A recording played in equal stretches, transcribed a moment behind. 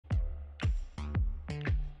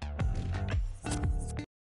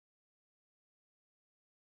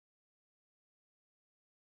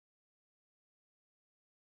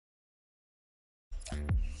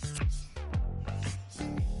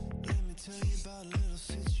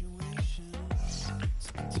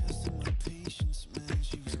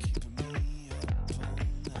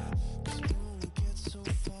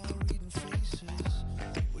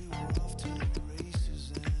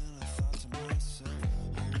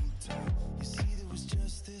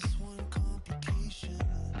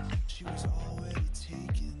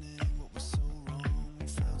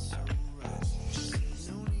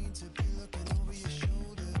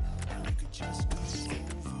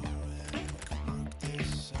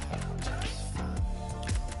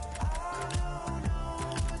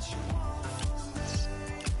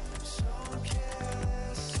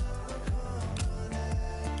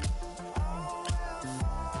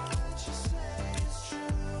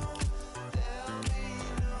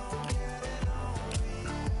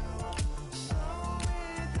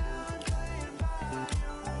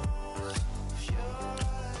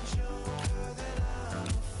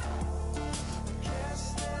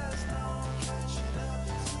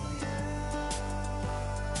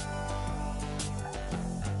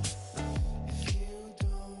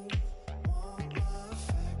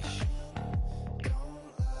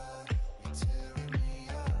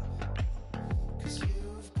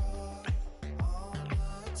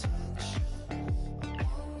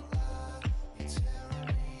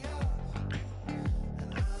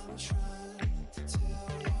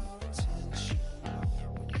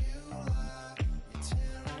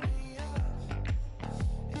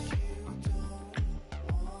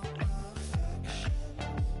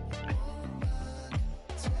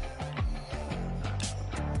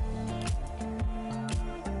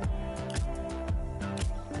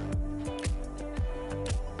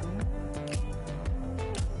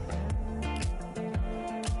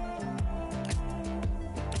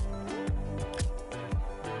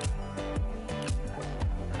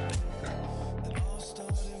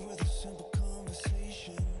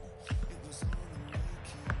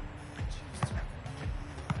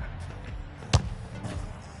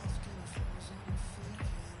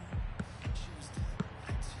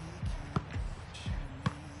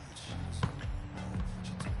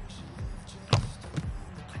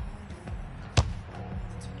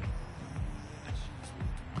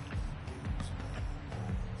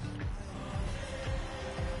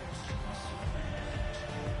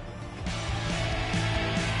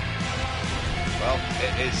Well,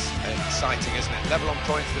 it is exciting, isn't it? Level on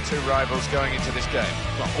points, the two rivals going into this game.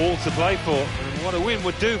 Got all to play for, and what a win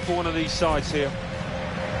would do for one of these sides here.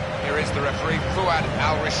 Here is the referee, Fuad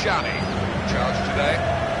Al-Rishani, in charge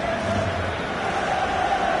today.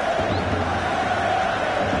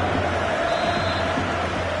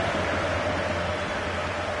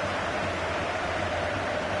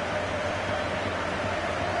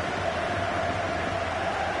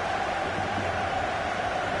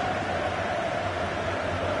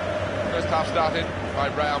 First half started by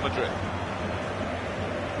Real Madrid.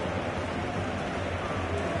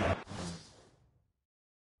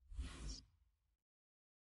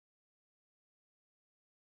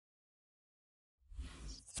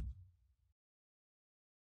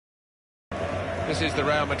 This is the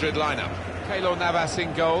Real Madrid lineup. Keylor Navas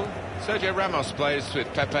in goal. Sergio Ramos plays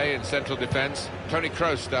with Pepe in central defence. Toni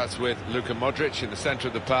Kroos starts with Luka Modric in the centre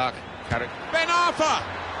of the park. Ben Arfa!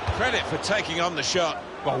 Credit for taking on the shot.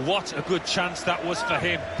 Well, what a good chance that was for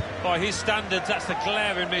him. By his standards, that's a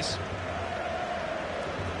glaring miss.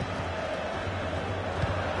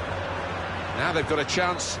 Now they've got a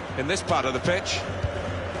chance in this part of the pitch.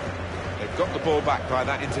 They've got the ball back by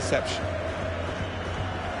that interception.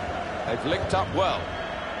 They've linked up well.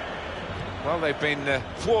 Well, they've been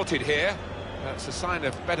thwarted here. That's a sign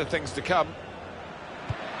of better things to come.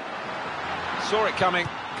 Saw it coming,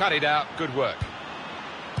 cut it out, good work.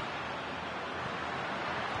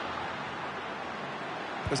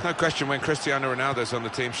 There's no question when Cristiano Ronaldo's on the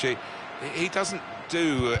team sheet, he doesn't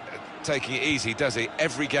do taking it easy, does he?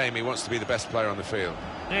 Every game he wants to be the best player on the field.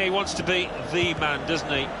 Yeah, he wants to be the man, doesn't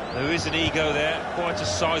he? There is an ego there, quite a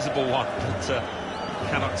sizable one, but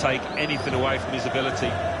cannot take anything away from his ability.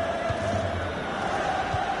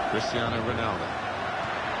 Cristiano Ronaldo.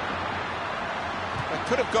 They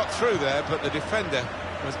could have got through there, but the defender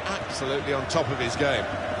was absolutely on top of his game.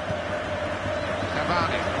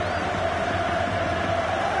 Cavani.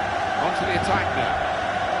 On to the attack now.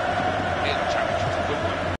 In challenge, good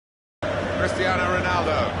one. Cristiano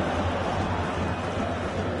Ronaldo.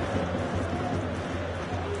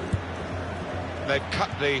 They've cut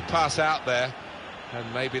the pass out there,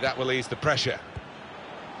 and maybe that will ease the pressure.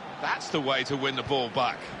 That's the way to win the ball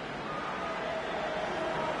back.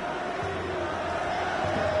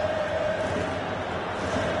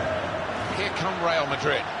 Here come Real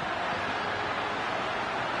Madrid.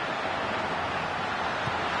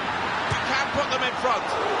 put them in front.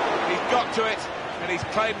 He's got to it, and he's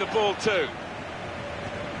claimed the ball too.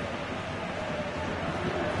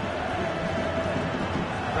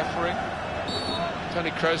 Referee.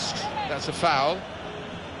 Toni Kroos, that's a foul.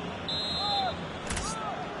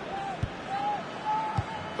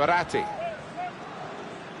 Verratti.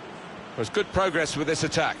 There's good progress with this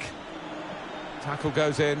attack. Tackle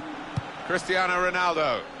goes in. Cristiano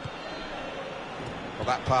Ronaldo. Well,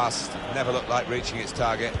 that pass never looked like reaching its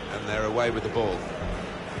target, and they're away with the ball.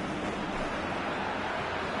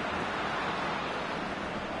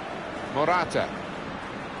 Morata.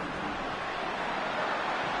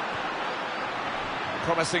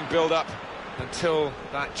 Promising build-up until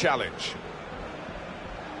that challenge.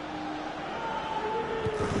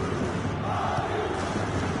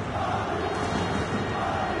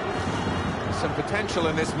 Some potential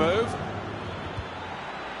in this move.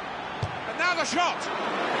 And now the shot!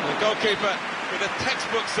 And the goalkeeper with a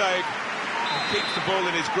textbook save and keeps the ball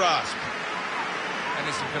in his grasp.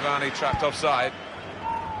 Edinson Cavani trapped offside.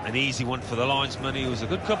 An easy one for the linesman. He was a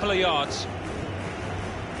good couple of yards.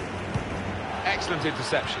 Excellent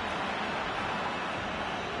interception.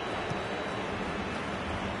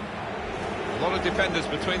 A lot of defenders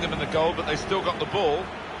between them and the goal, but they still got the ball.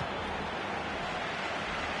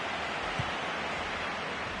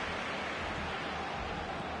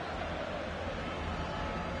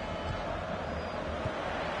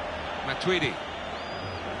 Matuidi.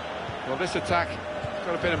 Well, this attack has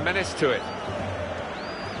got a bit of menace to it.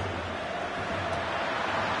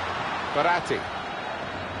 Verratti.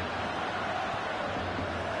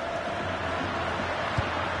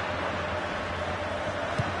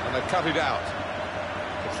 And they've cut it out.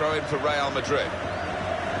 The throw in for Real Madrid.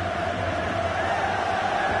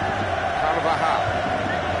 Carvajal.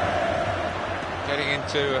 Getting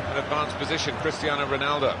into an advanced position, Cristiano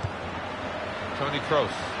Ronaldo. Toni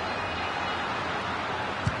Kroos.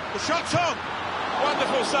 The shot's on!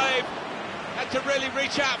 Wonderful save. Had to really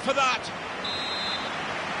reach out for that.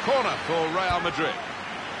 Corner for Real Madrid.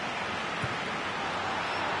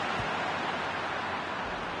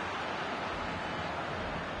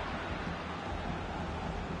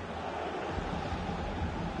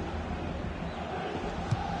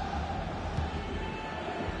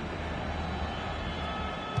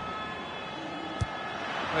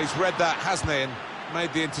 Well, he's read that, hasn't he, and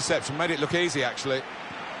made the interception, made it look easy, actually.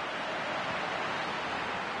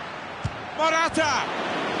 Morata!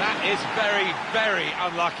 That is very, very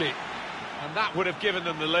unlucky. And that would have given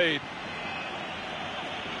them the lead.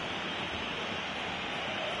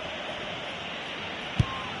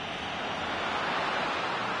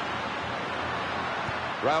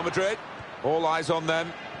 Real Madrid, all eyes on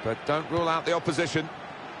them, but don't rule out the opposition.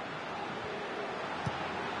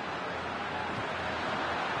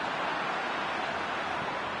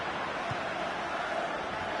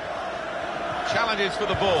 Challenges for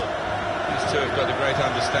the ball. These two have got a great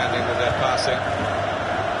understanding with their passing.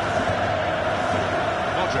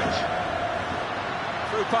 Modric.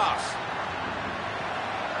 Through pass.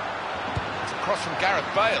 It's a cross from Gareth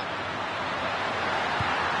Bale.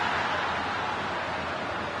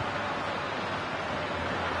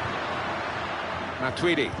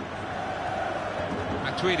 Matuidi.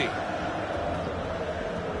 Matuidi.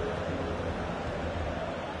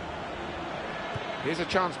 Here's a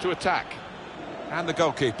chance to attack. And the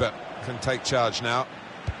goalkeeper can take charge now.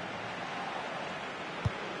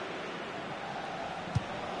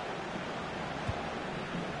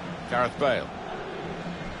 Gareth Bale.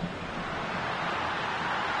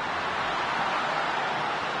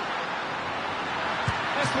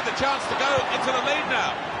 This with the chance to go into the lead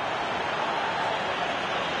now.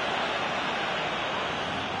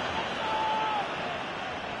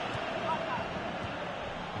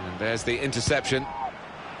 And there's the interception.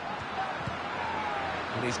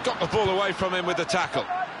 And he's got the ball away from him with the tackle.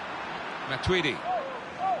 Matuidi.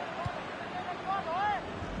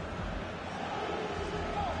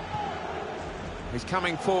 He's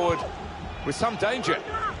coming forward with some danger.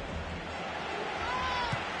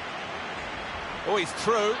 Oh, he's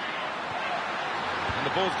through. And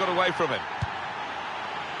the ball's got away from him.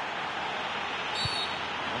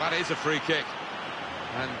 Well, that is a free kick.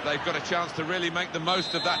 And they've got a chance to really make the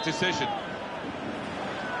most of that decision.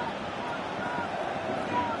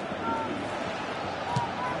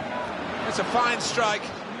 It's a fine strike,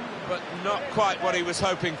 but not quite what he was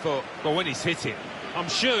hoping for. Well, when he's hit it, I'm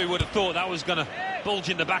sure he would have thought that was going to bulge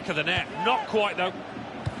in the back of the net. Not quite, though.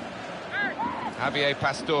 Javier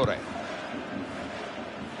Pastore.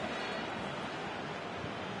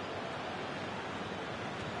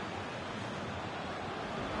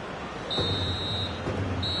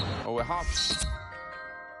 Oh, we're half.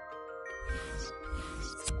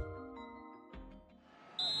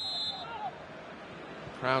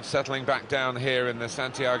 Crowd settling back down here in the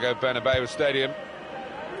Santiago Bernabeu Stadium.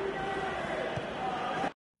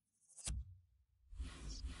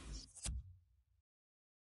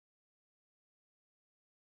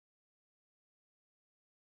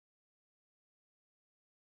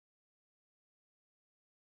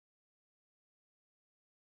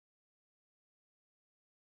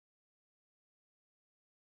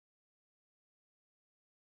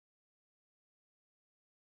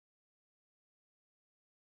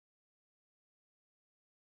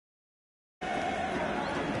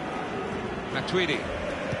 Matuidi.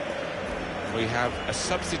 We have a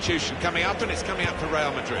substitution coming up, and it's coming up for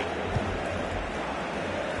Real Madrid.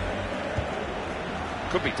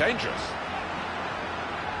 Could be dangerous.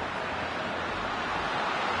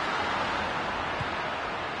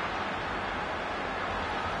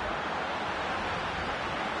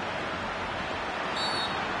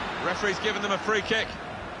 Referee's given them a free kick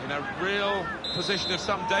in a real position of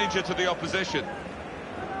some danger to the opposition.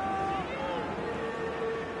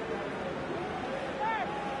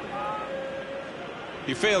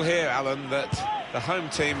 You feel here, Alan, that the home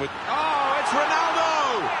team would... Oh, it's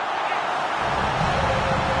Ronaldo!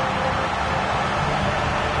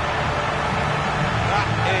 That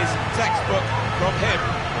is textbook from him.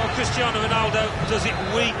 Well, Cristiano Ronaldo does it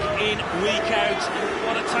week in, week out.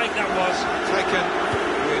 What a take that was. Taken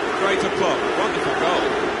with great aplomb. Wonderful goal.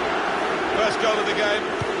 First goal of the game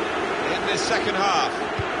in this second half.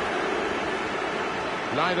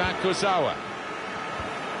 Laivan Kurzawa.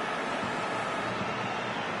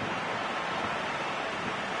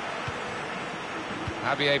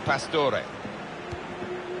 Javier Pastore.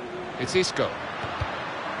 It's Isco.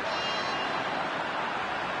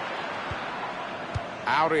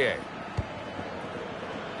 Aurier.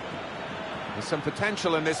 There's some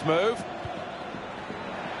potential in this move.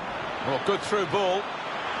 Oh, good through ball.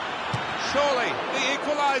 Surely the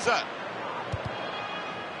equaliser.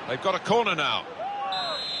 They've got a corner now.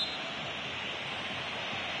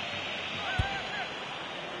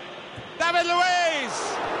 David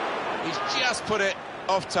Luiz! He's just put it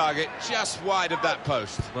off target, just wide of that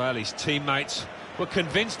post. Well, his teammates were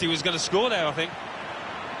convinced he was going to score there, I think.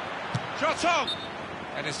 Shot on!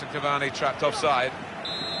 Edinson Cavani trapped offside.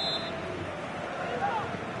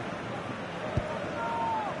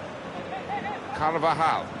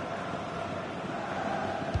 Carvajal.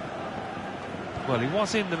 Well, he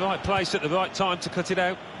was in the right place at the right time to cut it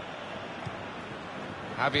out.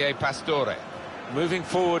 Javier Pastore moving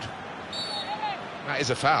forward. That is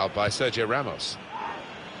a foul by Sergio Ramos.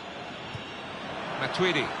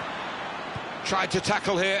 Matuidi tried to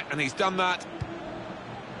tackle here, and he's done that.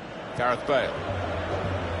 Gareth Bale.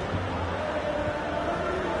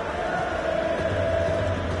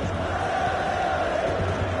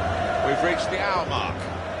 We've reached the hour mark.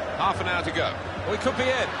 Half an hour to go. We could be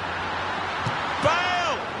in.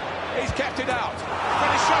 Bale! He's kept it out.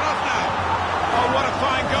 Finished shot off now. Oh, what a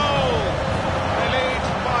fine goal. They lead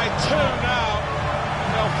by 2 now.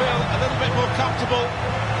 They'll feel a little bit more comfortable.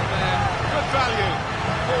 Good value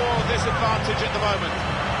for this advantage at the moment.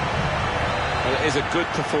 Well, it is a good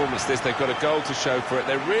performance, this. They've got a goal to show for it.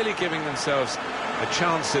 They're really giving themselves a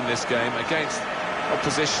chance in this game against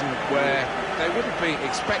opposition where they wouldn't be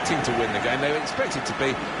expecting to win the game. They were expected to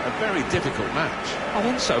be a very difficult match. I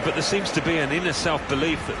think so, but there seems to be an inner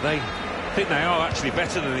self-belief that they think they are actually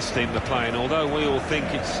better than this team they're playing, although we all think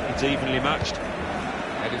it's evenly matched.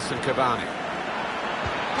 Edinson Cavani.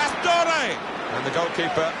 Pastore! And the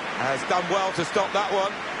goalkeeper has done well to stop that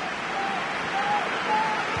one.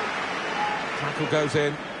 Tackle goes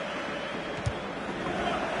in.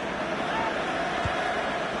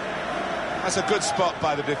 That's a good spot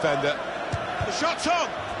by the defender. The shot's on!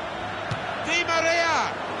 Di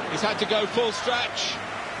Maria! He's had to go full stretch.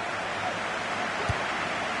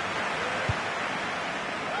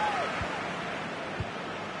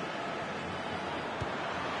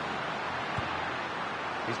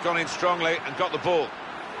 He's gone in strongly and got the ball.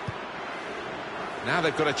 Now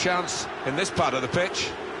they've got a chance in this part of the pitch.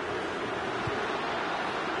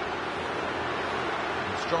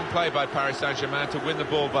 Strong play by Paris Saint-Germain to win the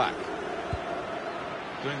ball back.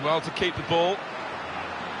 Doing well to keep the ball.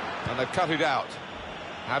 And they've cut it out.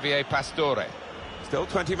 Javier Pastore. Still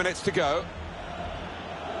 20 minutes to go.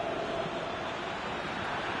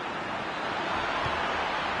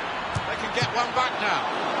 They can get one back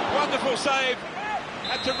now. Wonderful save.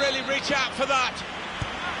 Had to really reach out for that.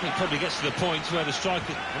 He probably gets to the point where the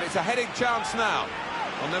striker... And it's a heading chance now.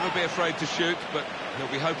 He'll never be afraid to shoot, but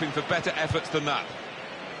he'll be hoping for better efforts than that.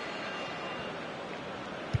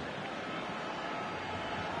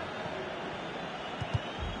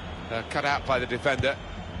 Cut out by the defender.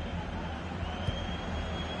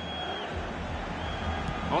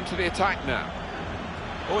 Onto the attack now.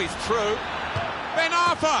 Oh, he's through. Ben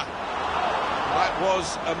Arfa! That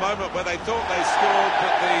was a moment where they thought they scored,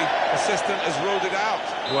 but the assistant has ruled it out.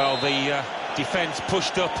 Well, the defence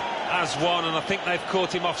pushed up as one, and I think they've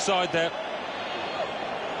caught him offside there.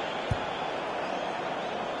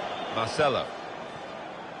 Marcelo.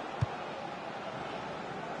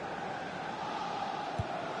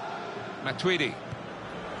 Matuidi.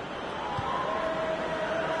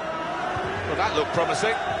 Well, that looked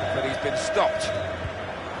promising, but he's been stopped.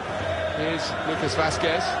 Here's Lucas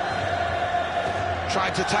Vazquez.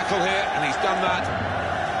 Tried to tackle here, and he's done that.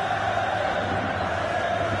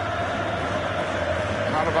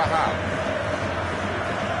 Carvajal.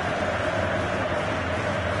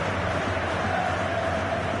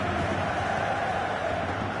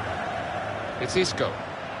 It's Isco.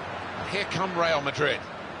 Here come Real Madrid.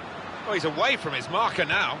 Oh, he's away from his marker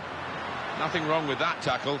now. Nothing wrong with that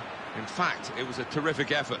tackle. In fact, it was a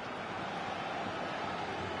terrific effort.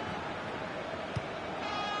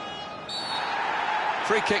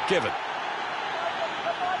 Free kick given.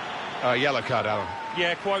 Yellow card, Alan.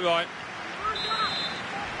 Yeah, quite right.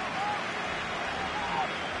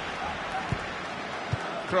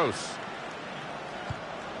 Kroos.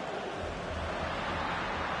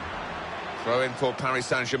 Throw in for Paris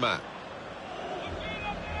Saint-Germain.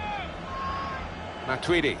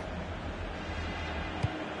 Matuidi.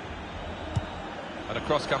 And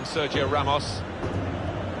across comes Sergio Ramos.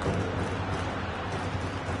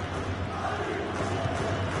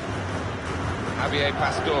 Javier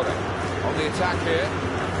Pastore on the attack here.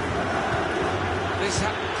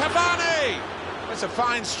 Cavani! It's a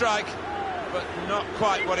fine strike, but not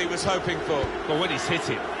quite what he was hoping for. But when he's hit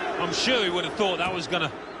it, I'm sure he would have thought that was going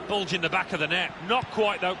to bulge in the back of the net. Not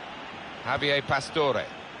quite, though. Javier Pastore.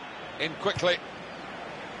 In quickly.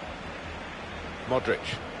 Modric.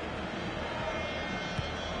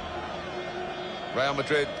 Real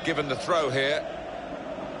Madrid given the throw here.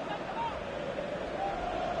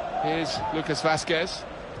 Here's Lucas Vazquez.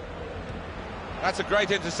 That's a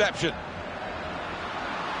great interception.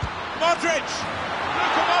 Modric!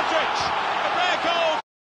 Luka Modric!